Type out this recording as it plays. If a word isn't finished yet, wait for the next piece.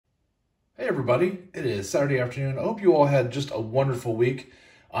Hey everybody, it is Saturday afternoon. I hope you all had just a wonderful week.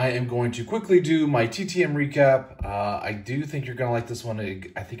 I am going to quickly do my TTM recap. I do think you're going to like this one.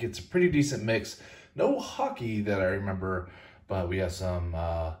 I think it's a pretty decent mix. No hockey that I remember, but we have some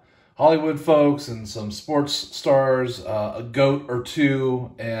Hollywood folks and some sports stars, a GOAT or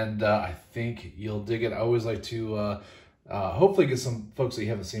two, and I think you'll dig it. I always like to hopefully get some folks that you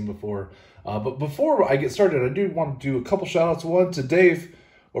haven't seen before. But before I get started, I do want to do a couple shout outs. One to Dave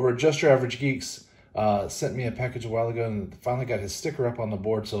over at Just Your Average Geeks. Sent me a package a while ago and finally got his sticker up on the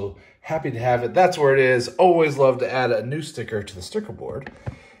board, so happy to have it. That's where it is. Always love to add a new sticker to the sticker board.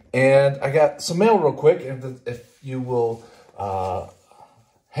 And I got some mail real quick, and if you will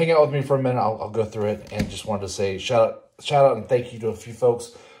hang out with me for a minute, I'll go through it. And just wanted to say shout out and thank you to a few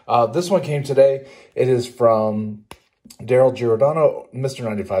folks. This one came today. It is from Daryl Giordano, Mr.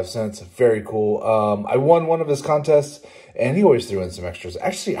 95 Cents. Very cool. I won one of his contests, and he always threw in some extras.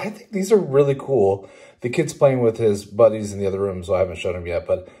 Actually, I think these are really cool. The kid's playing with his buddies in the other room, so I haven't shown him yet.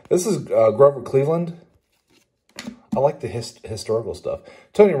 But this is Grover Cleveland. I like the historical stuff.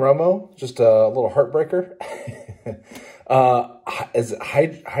 Tony Romo, just a little heartbreaker. Is it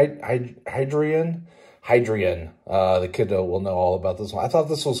Hadrian? The kid will know all about this one. I thought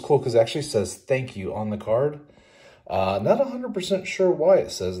this was cool because it actually says thank you on the card. Not 100% sure why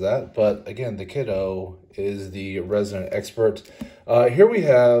it says that, but again, the kiddo is the resident expert. Here we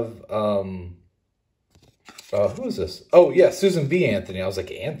have, who is this? Oh, yeah, Susan B. Anthony. I was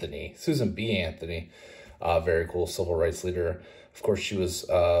like, Anthony? Susan B. Anthony. Very cool, civil rights leader. Of course, she was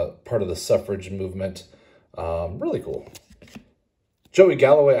part of the suffrage movement. Really cool. Joey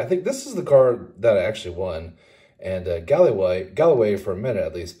Galloway. I think this is the card that I actually won. And Galloway, for a minute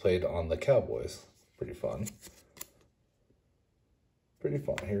at least, played on the Cowboys. Pretty fun. Pretty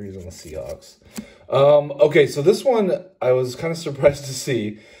fun. Here he's on the Seahawks. Okay, so this one I was kind of surprised to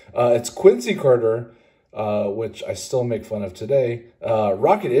see. It's Quincy Carter, which I still make fun of today.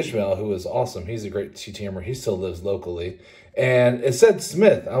 Rocket Ishmael, who is awesome. He's a great TTMer. He still lives locally. And it said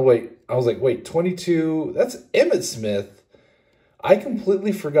Smith. I was like, wait, 22. That's Emmitt Smith. I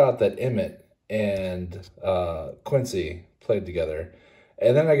completely forgot that Emmitt and Quincy played together.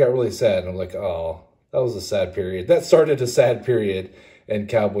 And then I got really sad. I'm like, oh, that was a sad period. That started a sad period in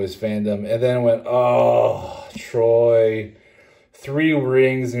Cowboys fandom. And then it went, oh, Troy, 3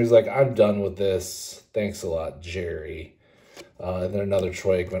 rings. And he was like, I'm done with this. Thanks a lot, Jerry. And then another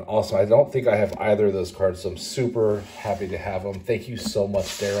Troy Aikman. Also, I don't think I have either of those cards, so I'm super happy to have them. Thank you so much,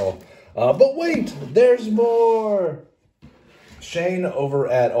 Daryl. But wait, there's more. Shane over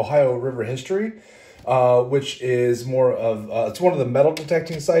at Ohio River History, which is more of, it's one of the metal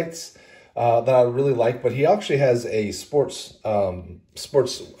detecting sites that I really like, but he actually has a sports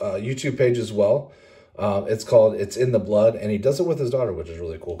YouTube page as well. It's called It's in the Blood, and he does it with his daughter, which is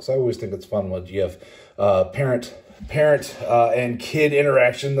really cool, because I always think it's fun when you have parent and kid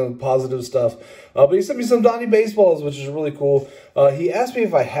interaction, the positive stuff. But he sent me some Donnie baseballs, which is really cool. He asked me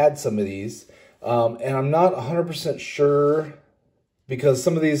if I had some of these, and I'm not 100% sure, because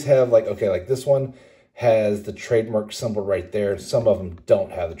some of these have, like, okay, like this one has the trademark symbol right there. Some of them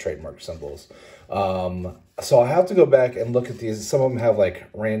don't have the trademark symbols. So I have to go back and look at these. Some of them have like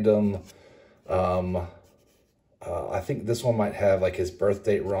random, I think this one might have like his birth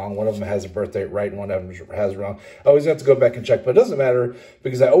date wrong. One of them has a birth date right and one of them has wrong. I always have to go back and check, but it doesn't matter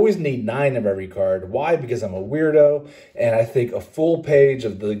because I always need 9 of every card. Why? Because I'm a weirdo, and I think a full page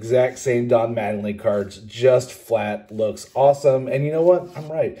of the exact same Don Mattingly cards just flat looks awesome. And you know what? I'm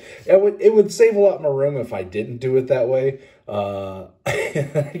right. It would save a lot more room if I didn't do it that way.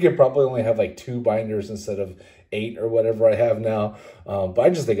 I could probably only have like 2 binders instead of 8 or whatever I have now. But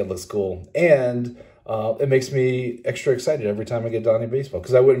I just think it looks cool. And it makes me extra excited every time I get Donnie Baseball,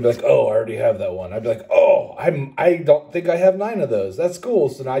 because I wouldn't be like, oh, I already have that one. I'd be like, oh, I don't think I have 9 of those. That's cool.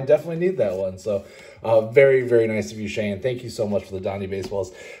 So I definitely need that one. So very, very nice of you, Shane. Thank you so much for the Donnie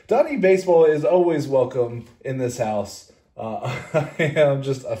Baseballs. Donnie Baseball is always welcome in this house. I am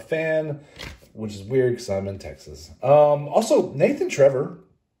just a fan, which is weird because I'm in Texas. Also, Nathan Trevor,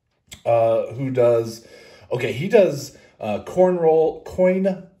 who does, okay, he does coin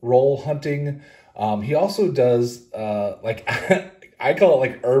roll hunting. He also does, like, I call it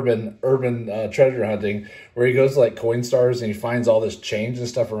like urban treasure hunting, where he goes to like Coinstars and he finds all this change and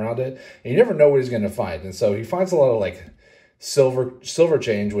stuff around it, and you never know what he's going to find. And so he finds a lot of like silver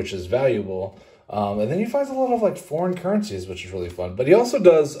change, which is valuable. And then he finds a lot of like foreign currencies, which is really fun. But he also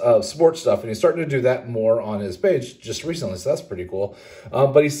does sports stuff, and he's starting to do that more on his page just recently, so that's pretty cool.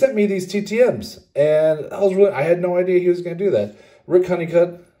 But he sent me these TTMs, and I had no idea he was going to do that. Rick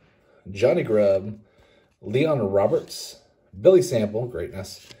Honeycutt, Johnny Grubb, Leon Roberts, Billy Sample,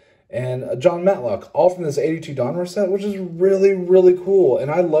 greatness, and John Matlock, all from this 82 Donruss set, which is really, really cool.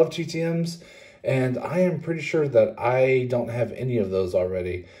 And I love TTMs, and I am pretty sure that I don't have any of those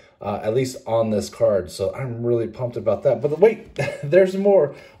already, at least on this card. So I'm really pumped about that. But wait, there's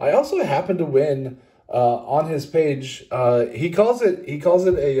more. I also happened to win on his page. He calls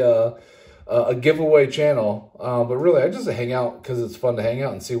it a giveaway channel, but really I just hang out because it's fun to hang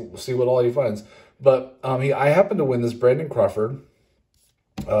out and see what all he finds. But I happened to win this Brandon Crawford.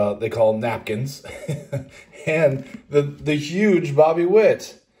 They call them napkins, and the huge Bobby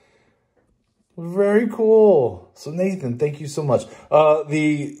Witt. Very cool. So Nathan, thank you so much.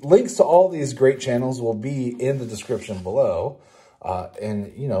 The links to all these great channels will be in the description below.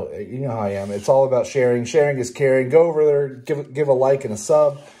 And you know how I am. It's all about sharing. Sharing is caring. Go over there, give a like and a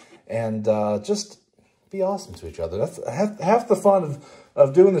sub, and just be awesome to each other. That's half the fun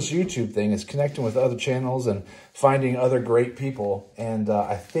of doing this YouTube thing, is connecting with other channels and finding other great people. And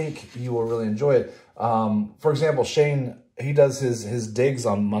I think you will really enjoy it. For example, Shane, he does his digs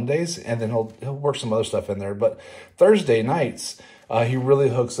on Mondays, and then he'll work some other stuff in there. But Thursday nights, he really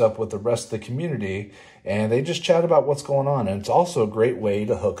hooks up with the rest of the community, and they just chat about what's going on. And it's also a great way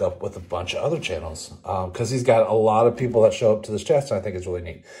to hook up with a bunch of other channels, because he's got a lot of people that show up to this chat, so I think it's really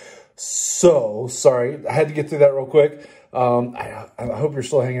neat. So, sorry, I had to get through that real quick. I hope you're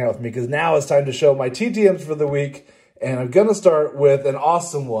still hanging out with me, because now it's time to show my TTMs for the week. And I'm going to start with an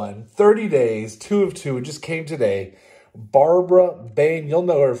awesome one. 30 days, 2 of 2. It just came today. Barbara Bain. You'll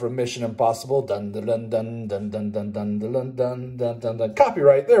know her from Mission Impossible. Dun, dun, dun, dun, dun, dun, dun, dun, dun, dun, dun, dun, dun.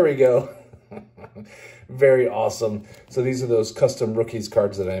 Copyright. There we go. Very awesome. So these are those custom rookies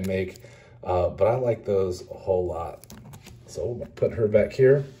cards that I make. But I like those a whole lot. So I'm going to put her back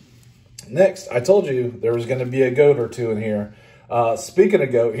here. Next, I told you there was going to be a goat or two in here. Speaking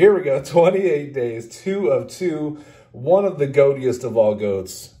of goat, here we go. 28 days, 2 of 2. One of the goatiest of all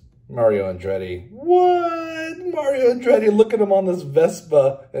goats, Mario Andretti. What? Mario Andretti, look at him on this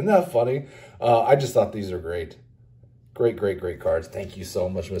Vespa. Isn't that funny? I just thought these are great. Great, great, great cards. Thank you so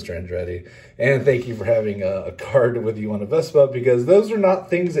much, Mr. Andretti. And thank you for having a card with you on a Vespa, because those are not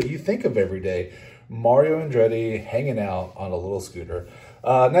things that you think of every day. Mario Andretti hanging out on a little scooter.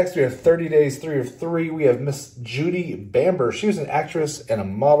 Next, we have 30 days, 3 of 3. We have Miss Judy Bamber. She was an actress and a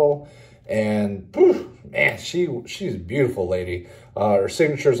model. And, poof, man, she's a beautiful lady. Her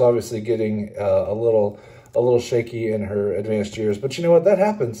signature is obviously getting a little shaky in her advanced years. But you know what? That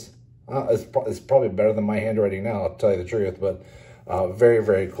happens. It's probably better than my handwriting now, I'll tell you the truth. But very,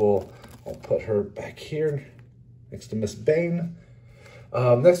 very cool. I'll put her back here next to Miss Bain.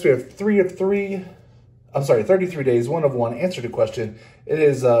 Next, we have 3 of 3. I'm sorry, 33 days, 1 of 1. Answer to question. It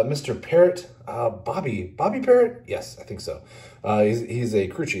is Mr. Parrott, Bobby Parrott? Yes, I think so. He's a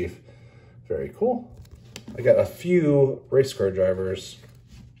crew chief. Very cool. I got a few race car drivers.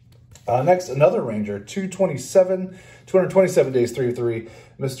 Next, another Ranger, 227 days, 3 of 3.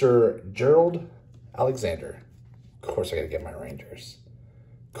 Mr. Gerald Alexander. Of course I got to get my Rangers.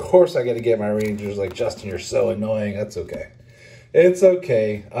 Of course I got to get my Rangers. Like, Justin, you're so annoying. That's okay. It's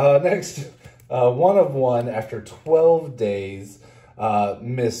okay. Next, 1 of 1 after 12 days.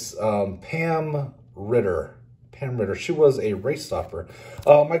 Miss Pam Ritter. Pam Ritter. She was a race stopper.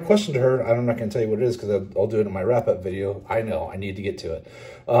 My question to her, I'm not going to tell you what it is, because I'll do it in my wrap-up video. I know, I need to get to it.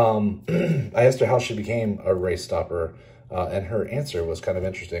 I asked her how she became a race stopper, and her answer was kind of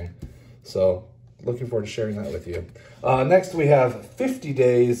interesting. So, looking forward to sharing that with you. Next, we have 50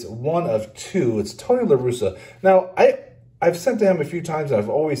 days, 1 of 2. It's Tony La Russa. Now, I've sent to him a few times, and I've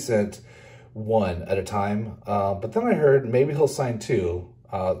always sent 1 at a time. But then I heard maybe he'll sign 2.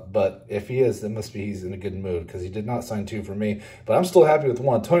 But if he is, then must be he's in a good mood, because he did not sign 2 for me. But I'm still happy with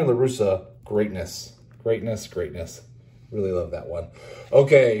 1. Tony La Russa, greatness. Greatness, greatness. Really love that one.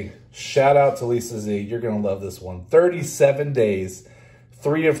 Okay, shout out to Lisa Z. You're going to love this one. 37 days,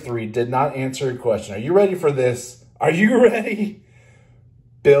 3 of 3. Did not answer your question. Are you ready for this? Are you ready?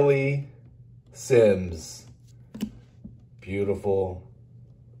 Billy Sims. Beautiful.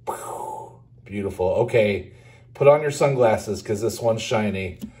 Beautiful. Okay, put on your sunglasses, because this one's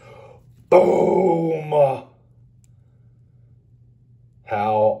shiny. Boom!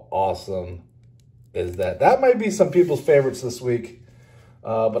 How awesome is that? That might be some people's favorites this week.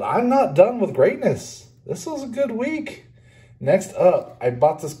 But I'm not done with greatness. This was a good week. Next up, I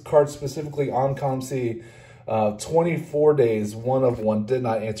bought this card specifically on ComC. 24 days, 1 of 1. Did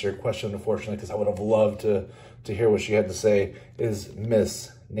not answer your question, unfortunately, because I would have loved to hear what she had to say. Is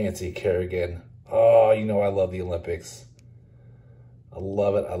Miss Nancy Kerrigan. Oh, you know I love the Olympics. I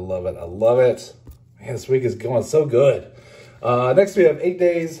love it, I love it, I love it. Man, this week is going so good. Next we have 8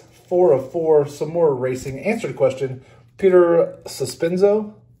 days, 4 of 4. Some more racing. Answer the question. Peter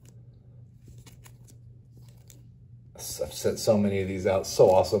Suspenzo. I've sent so many of these out. So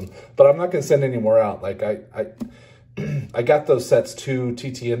awesome. But I'm not going to send any more out. Like, I got those sets to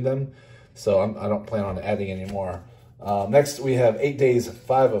TTM them, so I don't plan on adding any more. Next, we have 8 days,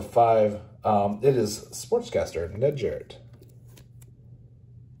 5 of 5. It is sportscaster Ned Jarrett.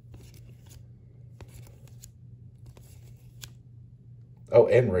 Oh,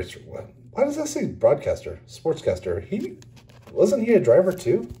 and racer. Why does that say broadcaster? Sportscaster. Wasn't he a driver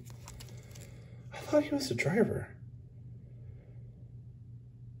too? I thought he was a driver.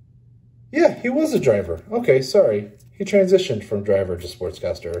 Yeah, he was a driver. Okay, sorry. He transitioned from driver to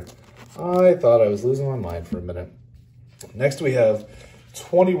sportscaster. I thought I was losing my mind for a minute. Next we have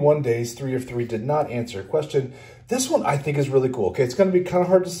 21 days, 3 of 3 did not answer a question. This one I think is really cool. Okay, it's going to be kind of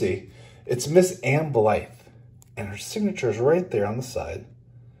hard to see. It's Miss Ann Blythe. And her signature is right there on the side.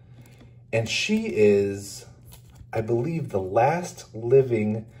 And she is, I believe, the last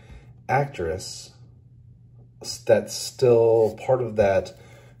living actress that's still part of that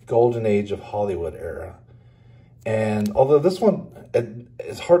golden age of Hollywood era. And although this one,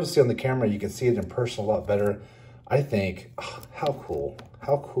 it's hard to see on the camera, you can see it in person a lot better. I think, how cool.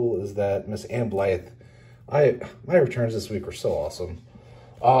 How cool is that? Miss Ann Blythe. My returns this week were so awesome.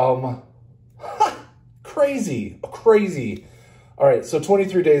 Crazy. All right, so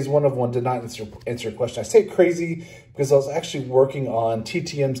 23 days, 1 of 1 did not answer your question. I say crazy because I was actually working on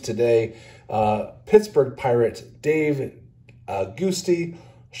TTMs today. Pittsburgh Pirate, Dave Goosty,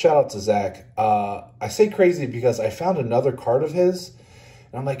 shout out to Zach. I say crazy because I found another card of his,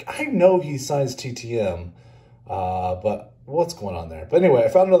 and I'm like, I know he signs TTM, but what's going on there? But anyway, I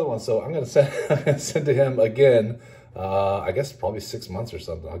found another one, so I'm going to send to him again. I guess probably 6 months or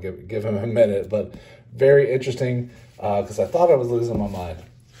something. I'll give him a minute, but very interesting because I thought I was losing my mind.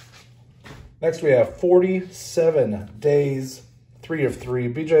 Next, we have 47 days, 3 of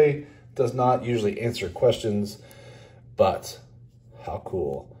 3. BJ does not usually answer questions, but how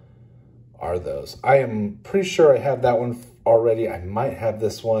cool are those? I am pretty sure I have that one already. I might have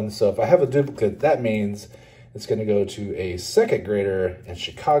this one. So if I have a duplicate, that means it's going to go to a second grader in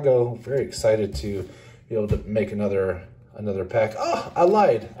Chicago. Very excited to be able to make another pack. Oh, I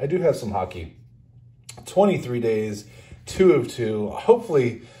lied. I do have some hockey. 23 days, 2 of 2.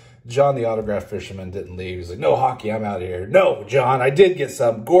 Hopefully, John the autograph fisherman didn't leave. He's like, no hockey, I'm out of here. No, John, I did get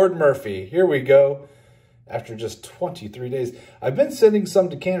some. Gord Murphy, here we go. After just 23 days. I've been sending some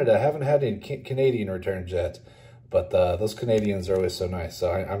to Canada. I haven't had any Canadian returns yet. But those Canadians are always so nice.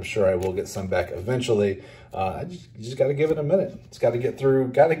 So I'm sure I will get some back eventually. You just got to give it a minute. It's got to get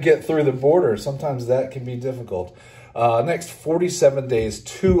through the border. Sometimes that can be difficult. Next, 47 days,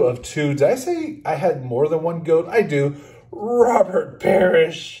 2 of 2. Did I say I had more than one GOAT? I do. Robert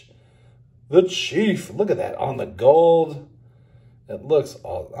Parrish, the Chief. Look at that on the gold. It looks,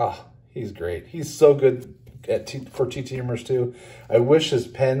 he's great. He's so good for TTMers too. I wish his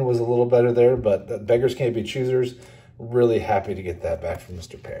pen was a little better there, but beggars can't be choosers. Really happy to get that back from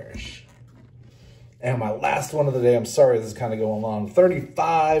Mr. Parrish. And my last one of the day, I'm sorry this is kind of going long.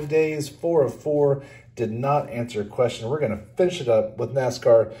 35 days, 4 of 4. Did not answer a question. We're going to finish it up with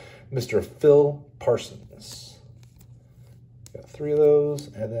NASCAR, Mr. Phil Parsons. Got 3 of those,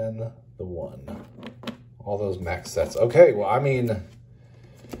 and then the 1. All those max sets. Okay, well, I mean,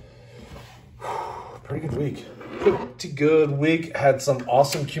 pretty good week. Pretty good week. Had some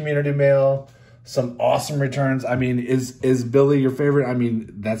awesome community mail, some awesome returns. I mean, is Billy your favorite? I mean,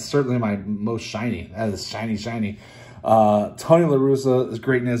 that's certainly my most shiny. That is shiny, shiny. Tony La Russa is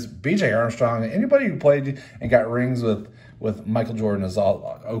greatness. BJ Armstrong. Anybody who played and got rings with Michael Jordan is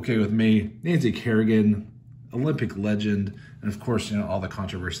all okay with me. Nancy Kerrigan, Olympic legend. And of course, you know, all the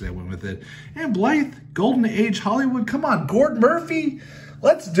controversy that went with it. And Blythe, Golden Age Hollywood. Come on, Gord Murphy.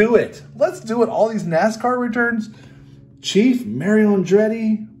 Let's do it. Let's do it. All these NASCAR returns. Chief, Mario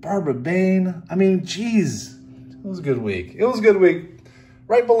Andretti, Barbara Bain. I mean, geez. It was a good week. It was a good week.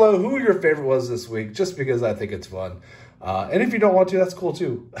 Right below who your favorite was this week, just because I think it's fun. And if you don't want to, that's cool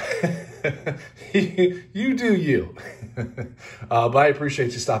too. You do you. But I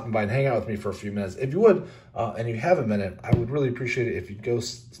appreciate you stopping by and hang out with me for a few minutes. If you would, and you have a minute, I would really appreciate it if you'd go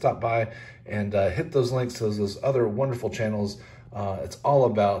stop by and hit those links to those other wonderful channels. It's all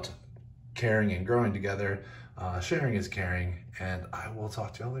about caring and growing together. Sharing is caring. And I will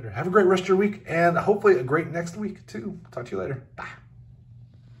talk to you all later. Have a great rest of your week, and hopefully a great next week too. Talk to you later. Bye.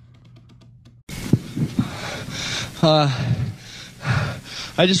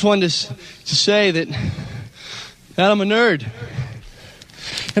 I just wanted to say that I'm a nerd.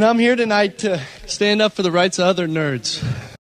 And I'm here tonight to stand up for the rights of other nerds.